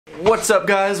What's up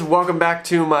guys, welcome back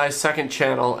to my second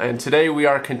channel, and today we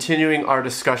are continuing our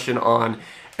discussion on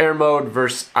air mode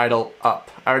versus idle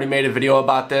up. I already made a video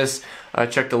about this.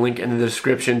 Check the link in the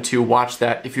description to watch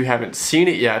that if you haven't seen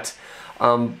it yet.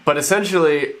 But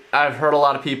essentially, I've heard a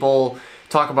lot of people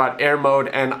talk about air mode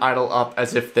and idle up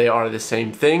as if they are the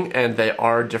same thing, and they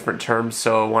are different terms,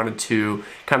 so I wanted to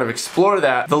kind of explore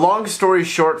that. The long story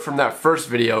short from that first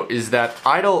video is that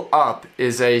idle up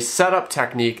is a setup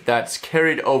technique that's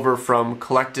carried over from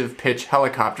collective pitch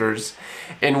helicopters,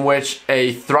 in which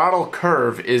a throttle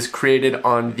curve is created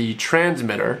on the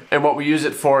transmitter, and what we use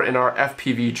it for in our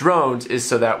FPV drones is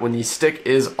so that when the stick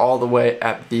is all the way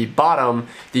at the bottom,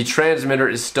 the transmitter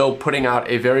is still putting out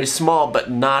a very small but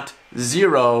not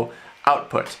zero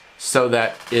output, so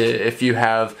that if you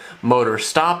have motor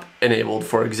stop enabled,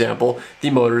 for example, the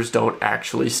motors don't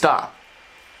actually stop.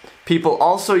 People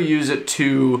also use it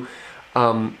to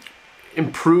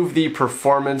improve the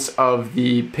performance of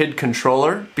the PID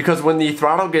controller, because when the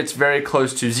throttle gets very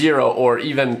close to zero or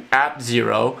even at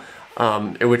zero,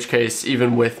 in which case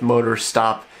even with motor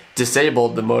stop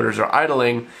disabled, the motors are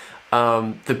idling,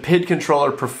 the PID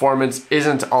controller performance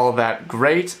isn't all that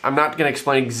great. I'm not going to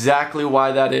explain exactly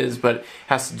why that is, but it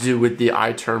has to do with the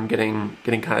I term getting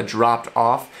kind of dropped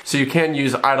off. So you can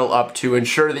use idle up to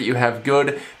ensure that you have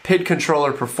good PID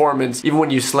controller performance even when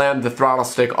you slam the throttle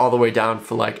stick all the way down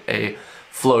for like a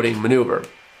floating maneuver.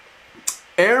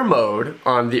 Air mode,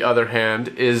 on the other hand,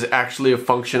 is actually a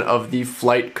function of the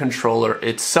flight controller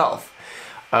itself.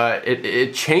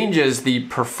 It changes the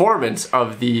performance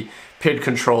of the PID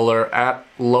controller at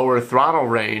lower throttle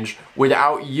range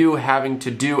without you having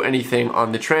to do anything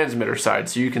on the transmitter side.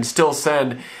 So you can still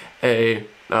send a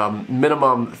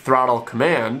minimum throttle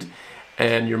command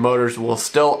and your motors will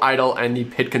still idle and the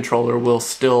PID controller will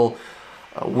still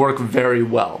work very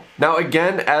well. Now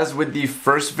again, as with the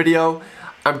first video,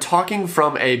 I'm talking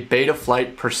from a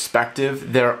Betaflight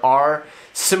perspective. There are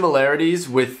similarities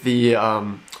with the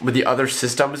other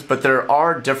systems, but there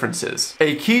are differences.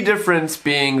 A key difference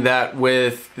being that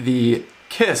with the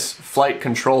KISS flight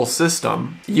control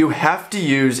system, you have to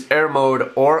use air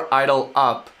mode or idle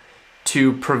up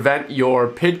to prevent your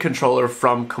PID controller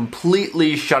from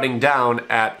completely shutting down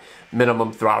at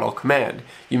minimum throttle command.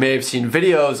 You may have seen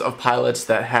videos of pilots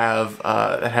that have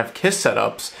KISS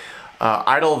setups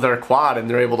idle their quad and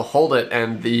they're able to hold it,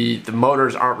 and the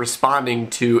motors aren't responding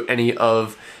to any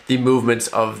of the movements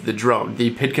of the drone. The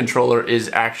PID controller is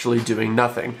actually doing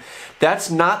nothing.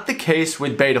 That's not the case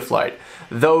with Betaflight,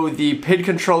 though the PID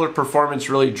controller performance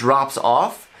really drops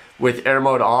off with air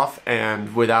mode off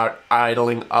and without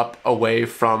idling up away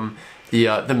from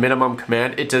the minimum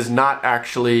command. It does not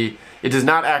actually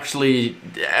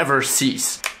ever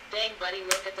cease. Dang buddy,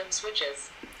 look at them switches.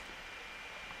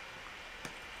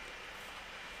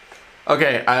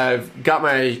 Okay, I've got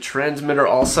my transmitter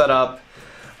all set up.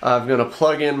 I'm gonna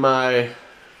plug in my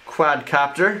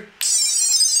quadcopter.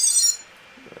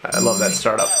 I love that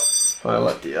startup. I'll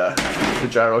let the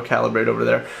gyro calibrate over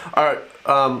there. Alright,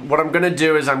 what I'm gonna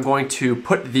do is I'm going to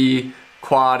put the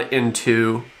quad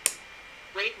into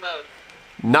Rate mode.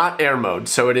 not air mode.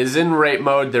 So it is in rate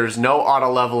mode, there's no auto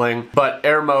leveling, but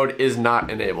air mode is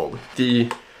not enabled.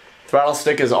 The throttle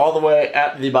stick is all the way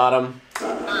at the bottom.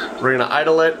 We're gonna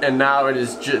idle it, and now it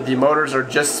is the motors are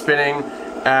just spinning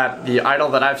at the idle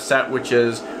that I've set, which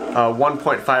is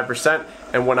 1.5%.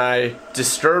 And when I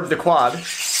disturb the quad,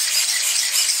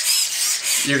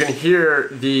 you can hear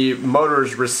the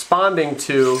motors responding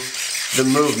to the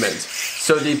movement.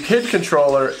 So the PID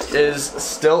controller is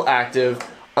still active,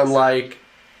 unlike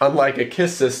a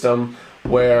KISS system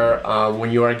where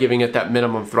when you are giving it that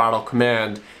minimum throttle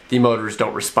command, the motors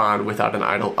don't respond without an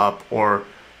idle up or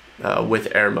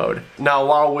with air mode. Now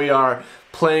while we are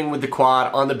playing with the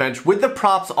quad on the bench with the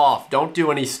props off, don't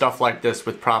do any stuff like this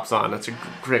with props on. That's a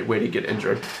great way to get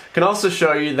injured. I can also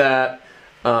show you that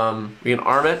we can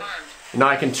arm it. Now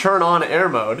I can turn on air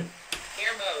mode,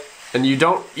 and you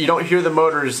don't hear the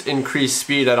motors increase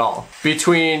speed at all.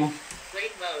 Between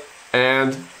Rate mode.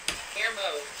 and Air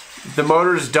mode. the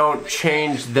motors don't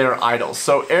change their idle.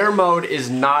 So air mode is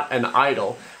not an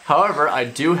idle. However, I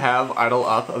do have idle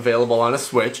up available on a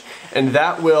switch, and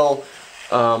that will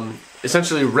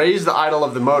essentially raise the idle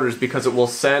of the motors because it will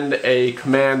send a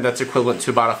command that's equivalent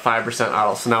to about a 5%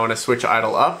 idle. So now when I switch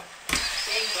idle up, Dang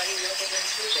buddy, look at them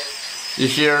switches. you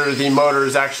hear the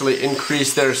motors actually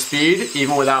increase their speed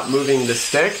even without moving the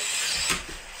stick.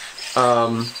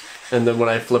 And then when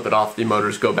I flip it off, the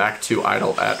motors go back to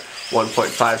idle at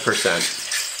 1.5%.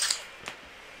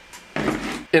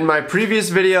 In my previous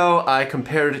video, I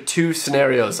compared two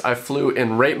scenarios. I flew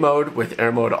in rate mode with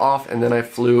air mode off, and then I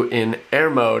flew in air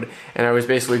mode, and I was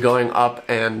basically going up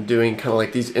and doing kind of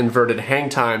like these inverted hang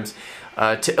times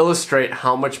to illustrate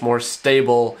how much more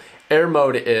stable air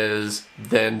mode is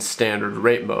than standard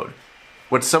rate mode.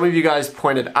 What some of you guys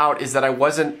pointed out is that I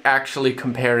wasn't actually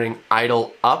comparing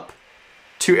idle up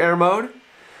to air mode.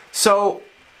 So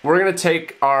we're going to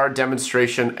take our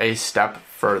demonstration a step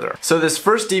further. So this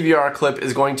first DVR clip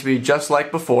is going to be just like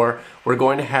before. We're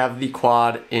going to have the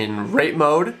quad in rate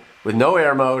mode with no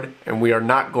air mode, and we are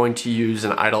not going to use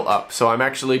an idle up. So I'm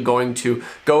actually going to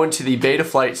go into the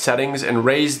Betaflight settings and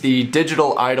raise the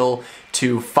digital idle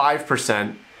to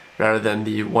 5% rather than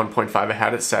the 1.5 I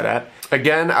had it set at.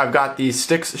 Again, I've got these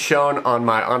sticks shown on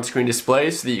my on-screen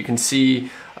display so that you can see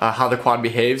how the quad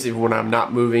behaves even when I'm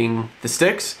not moving the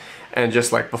sticks. And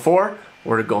just like before,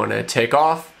 we're going to take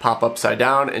off, pop upside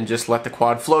down, and just let the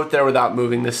quad float there without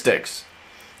moving the sticks.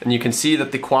 And you can see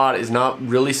that the quad is not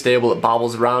really stable, it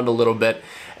bobbles around a little bit.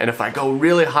 And if I go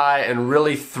really high and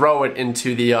really throw it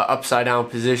into the upside down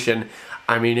position,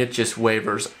 I mean, it just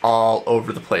wavers all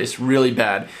over the place, really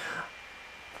bad.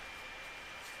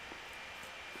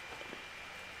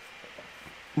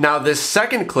 Now this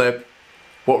second clip,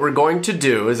 what we're going to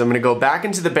do is I'm going to go back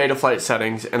into the Betaflight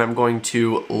settings and I'm going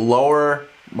to lower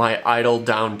my idle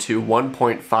down to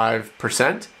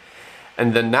 1.5%,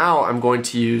 and then now I'm going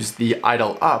to use the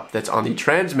idle up that's on the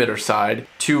transmitter side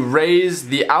to raise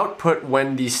the output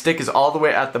when the stick is all the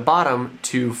way at the bottom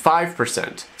to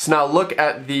 5%. So now look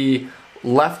at the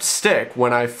left stick.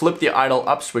 When I flip the idle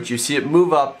up switch, you see it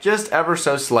move up just ever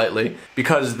so slightly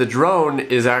because the drone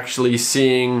is actually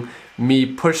seeing me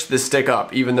push the stick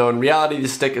up, even though in reality the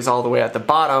stick is all the way at the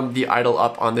bottom. The idle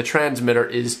up on the transmitter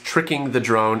is tricking the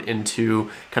drone into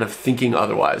kind of thinking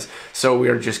otherwise. So we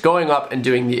are just going up and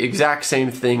doing the exact same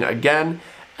thing again,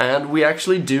 and we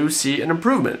actually do see an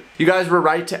improvement. You guys were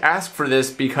right to ask for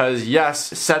this because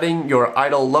yes, setting your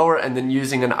idle lower and then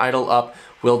using an idle up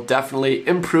will definitely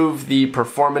improve the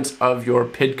performance of your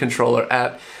PID controller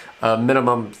at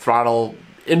minimum throttle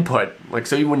input, like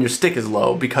so even when your stick is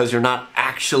low, because you're not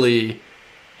actually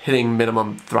hitting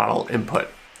minimum throttle input.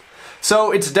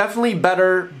 So it's definitely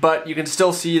better, but you can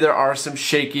still see there are some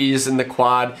shakies, and the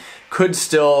quad could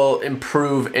still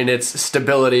improve in its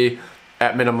stability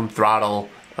at minimum throttle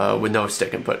with no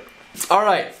stick input.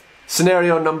 Alright,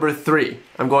 scenario number 3.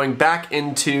 I'm going back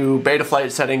into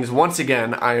Betaflight settings once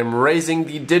again. I am raising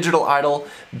the digital idle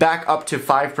back up to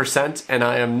 5%, and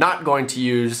I am not going to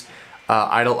use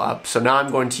idle up. So now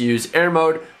I'm going to use air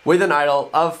mode with an idle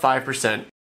of 5%.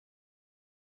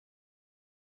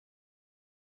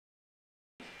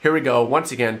 Here we go,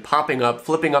 once again, popping up,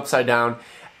 flipping upside down,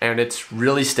 and it's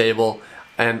really stable.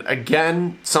 And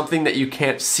again, something that you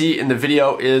can't see in the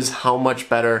video is how much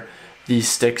better these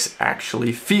sticks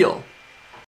actually feel.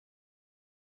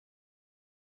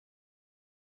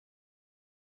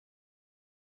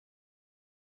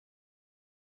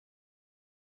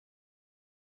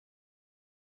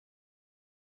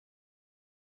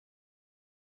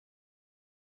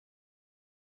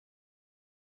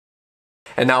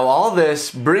 And now all this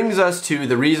brings us to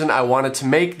the reason I wanted to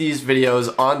make these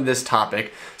videos on this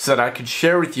topic, so that I could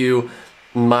share with you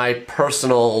my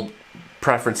personal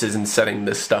preferences in setting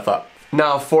this stuff up.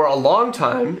 Now for a long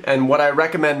time, and what I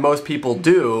recommend most people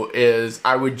do, is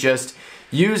I would just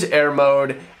use air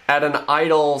mode at an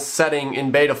idle setting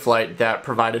in Betaflight that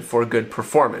provided for good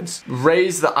performance.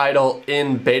 Raise the idle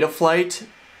in Betaflight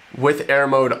with air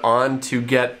mode on to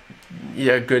get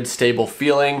a good stable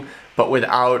feeling, but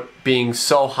without being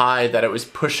so high that it was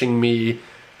pushing me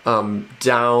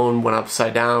down when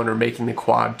upside down or making the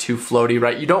quad too floaty,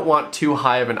 right? You don't want too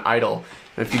high of an idle.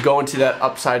 If you go into that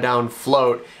upside down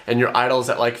float and your idle's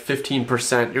at like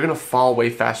 15%, you're gonna fall way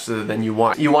faster than you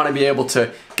want. You want to be able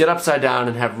to get upside down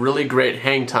and have really great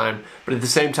hang time, but at the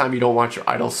same time you don't want your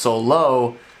idle so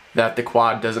low that the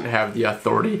quad doesn't have the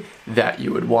authority that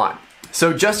you would want.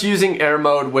 So just using air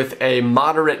mode with a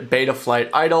moderate Betaflight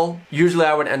idle, usually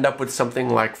I would end up with something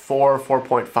like 4,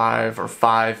 4.5, or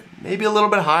 5, maybe a little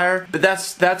bit higher. But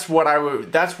that's what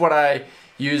I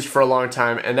used for a long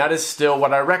time, and that is still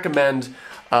what I recommend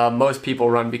most people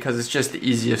run because it's just the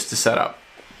easiest to set up.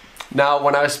 Now,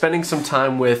 when I was spending some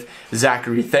time with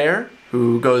Zachary Thayer,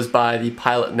 who goes by the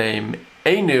pilot name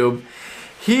Anoob,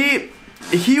 he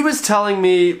was telling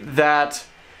me that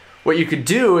what you could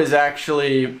do is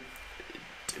actually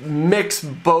mix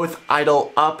both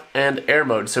idle up and air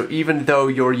mode. So even though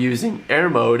you're using air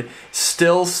mode,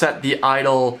 still set the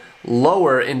idle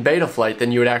lower in Betaflight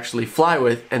than you would actually fly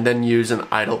with, and then use an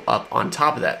idle up on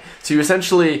top of that. So you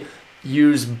essentially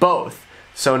use both.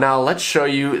 So now let's show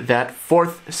you that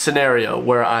fourth scenario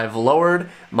where I've lowered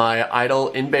my idle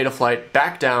in Betaflight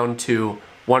back down to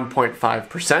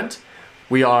 1.5%.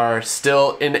 We are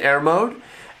still in air mode,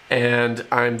 and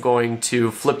I'm going to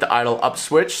flip the idle up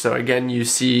switch. So again, you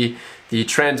see the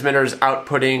transmitter's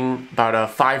outputting about a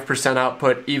 5%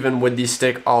 output even with the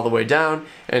stick all the way down.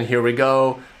 And here we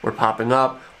go, we're popping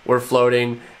up, we're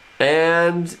floating,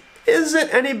 and is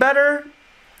it any better?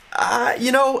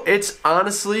 You know, it's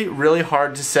honestly really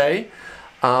hard to say.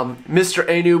 Mr.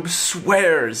 Anoob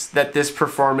swears that this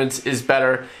performance is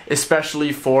better,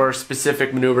 especially for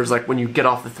specific maneuvers like when you get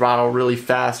off the throttle really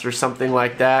fast or something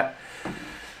like that.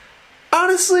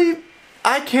 Honestly,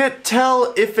 I can't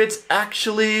tell if it's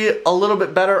actually a little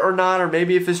bit better or not, or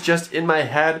maybe if it's just in my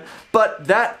head, but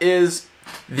that is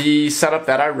the setup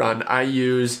that I run. I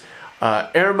use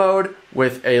air mode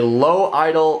with a low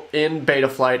idle in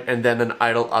Betaflight and then an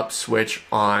idle up switch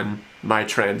on my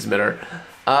transmitter.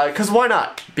 Because why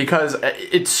not? Because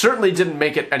it certainly didn't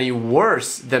make it any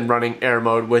worse than running air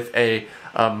mode with a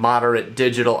moderate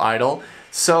digital idle.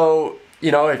 So,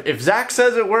 you know, if Zach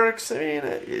says it works, I mean,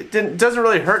 it doesn't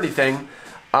really hurt anything.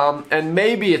 And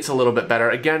maybe it's a little bit better.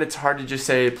 Again, it's hard to just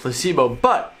say placebo,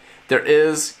 but there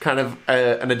is kind of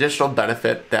an additional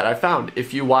benefit that I found.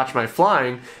 If you watch my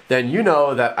flying, then you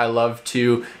know that I love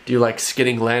to do like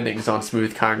skidding landings on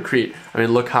smooth concrete. I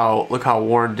mean, look how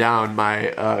worn down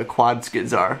my quad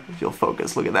skids are. If you'll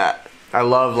focus, look at that. I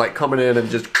love like coming in and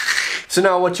just. So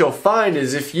now what you'll find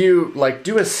is if you like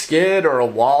do a skid or a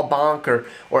wall bonk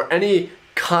or any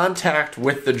contact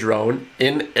with the drone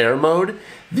in air mode,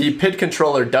 the PID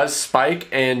controller does spike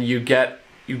and you get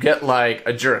like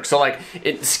a jerk. So like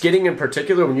skidding in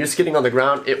particular, when you're skidding on the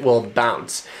ground, it will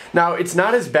bounce. Now it's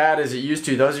not as bad as it used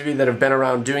to. Those of you that have been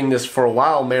around doing this for a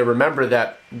while may remember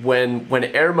that when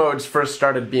air modes first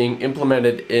started being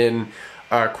implemented in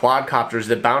quadcopters,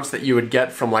 the bounce that you would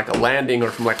get from like a landing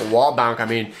or from like a wall bounce, I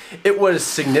mean, it was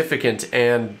significant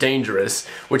and dangerous,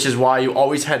 which is why you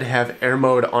always had to have air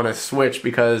mode on a switch,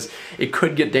 because it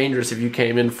could get dangerous if you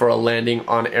came in for a landing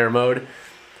on air mode.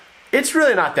 It's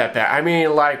really not that bad. I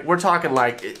mean, like, we're talking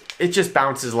like, it just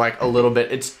bounces like a little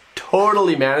bit. It's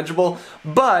totally manageable,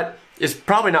 but it's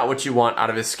probably not what you want out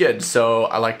of a skid, so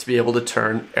I like to be able to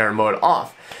turn air mode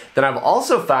off. Then I've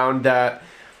also found that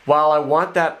while I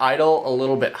want that idle a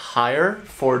little bit higher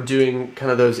for doing kind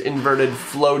of those inverted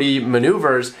floaty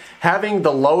maneuvers, having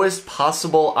the lowest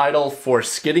possible idle for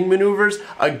skidding maneuvers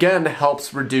again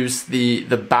helps reduce the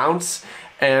bounce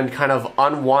and kind of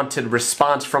unwanted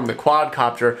response from the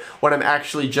quadcopter when I'm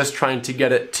actually just trying to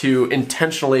get it to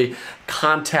intentionally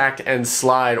contact and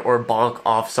slide or bonk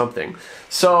off something.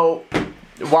 So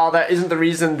while that isn't the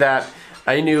reason that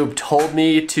Anoob told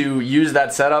me to use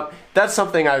that setup, that's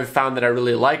something I've found that I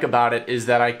really like about it, is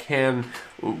that I can,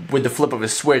 with the flip of a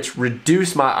switch,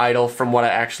 reduce my idle from what I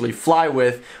actually fly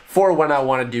with for when I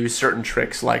want to do certain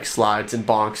tricks like slides and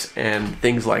bonks and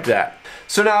things like that.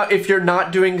 So now if you're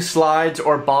not doing slides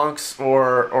or bonks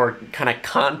or kind of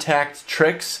contact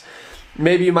tricks,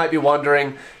 maybe you might be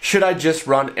wondering, should I just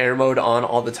run air mode on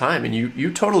all the time? And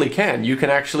you totally can. You can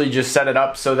actually just set it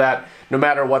up so that no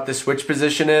matter what the switch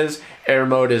position is, air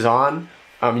mode is on.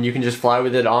 You can just fly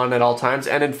with it on at all times.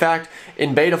 And in fact,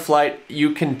 in Betaflight,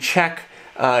 you can check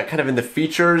kind of in the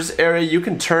features area, you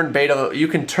can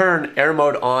turn air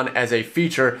mode on as a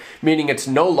feature, meaning it's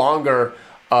no longer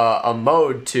a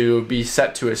mode to be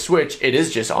set to a switch. It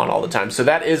is just on all the time. So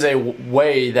that is a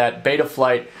way that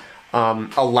Betaflight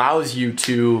allows you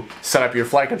to set up your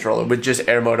flight controller with just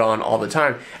air mode on all the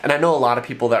time. And I know a lot of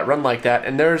people that run like that,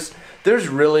 and there's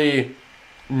really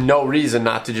no reason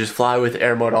not to just fly with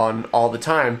air mode on all the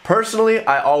time. Personally,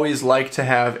 I always like to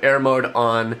have air mode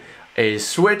on a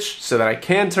switch so that I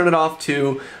can turn it off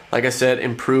to, like I said,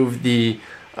 improve the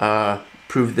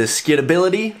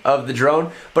skidability of the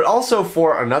drone, but also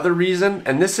for another reason,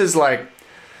 and this is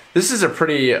a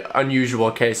pretty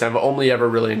unusual case. I've only ever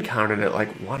really encountered it like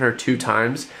 1 or 2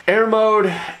 times. Air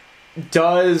mode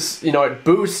does, it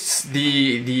boosts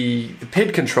the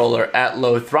PID controller at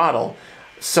low throttle.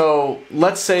 So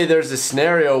let's say there's a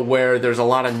scenario where there's a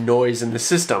lot of noise in the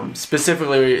system.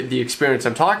 Specifically, the experience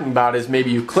I'm talking about is maybe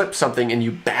you clip something and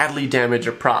you badly damage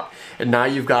a prop, and now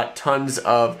you've got tons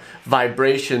of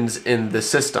vibrations in the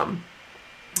system.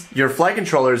 Your flight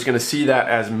controller is going to see that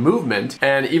as movement,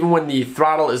 and even when the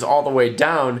throttle is all the way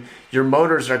down, your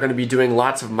motors are going to be doing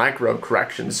lots of micro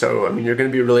corrections. So, I mean, you're going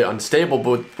to be really unstable,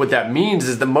 but what that means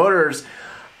is the motors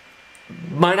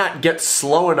might not get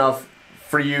slow enough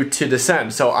for you to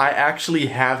descend. So I actually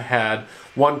have had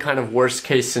one kind of worst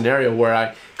case scenario where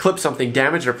I clip something,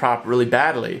 damage a prop really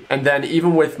badly, and then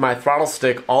even with my throttle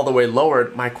stick all the way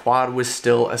lowered, my quad was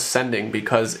still ascending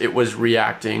because it was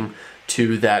reacting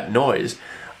to that noise.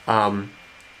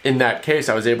 In that case,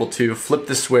 I was able to flip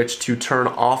the switch to turn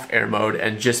off air mode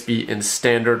and just be in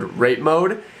standard rate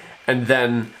mode, and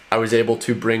then I was able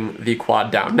to bring the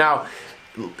quad down. Now,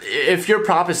 if your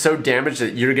prop is so damaged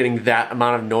that you're getting that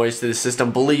amount of noise to the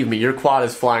system, believe me, your quad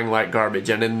is flying like garbage.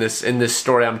 And in this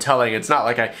story I'm telling, it's not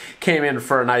like I came in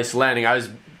for a nice landing. I was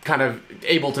kind of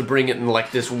able to bring it in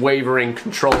like this wavering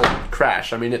controlled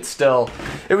crash. I mean, it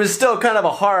was still kind of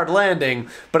a hard landing,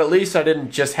 but at least I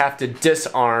didn't just have to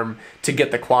disarm to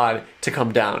get the quad to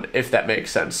come down, if that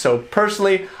makes sense. So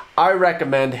personally, I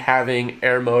recommend having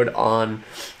air mode on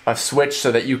a switch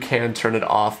so that you can turn it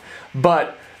off,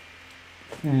 but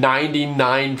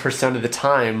 99% of the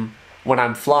time when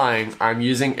I'm flying, I'm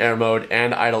using air mode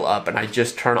and idle up, and I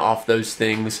just turn off those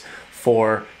things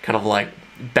for kind of like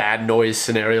bad noise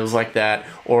scenarios like that,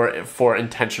 or for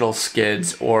intentional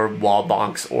skids or wall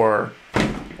bonks or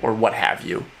what have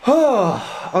you.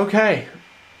 Okay.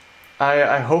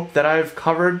 I hope that I've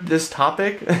covered this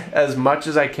topic as much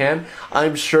as I can.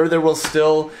 I'm sure there will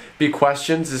still be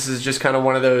questions. This is just kind of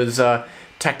one of those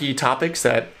techie topics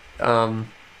that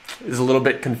is a little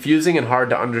bit confusing and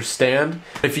hard to understand.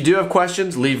 If you do have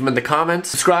questions, leave them in the comments.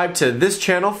 Subscribe to this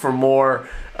channel for more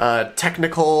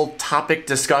technical topic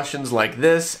discussions like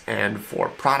this, and for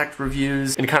product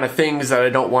reviews and kind of things that I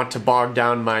don't want to bog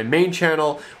down my main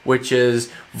channel, which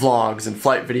is vlogs and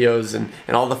flight videos and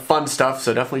all the fun stuff.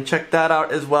 So definitely check that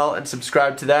out as well and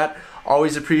subscribe to that.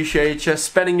 Always appreciate you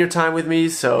spending your time with me,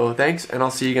 so thanks, and I'll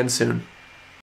see you again soon.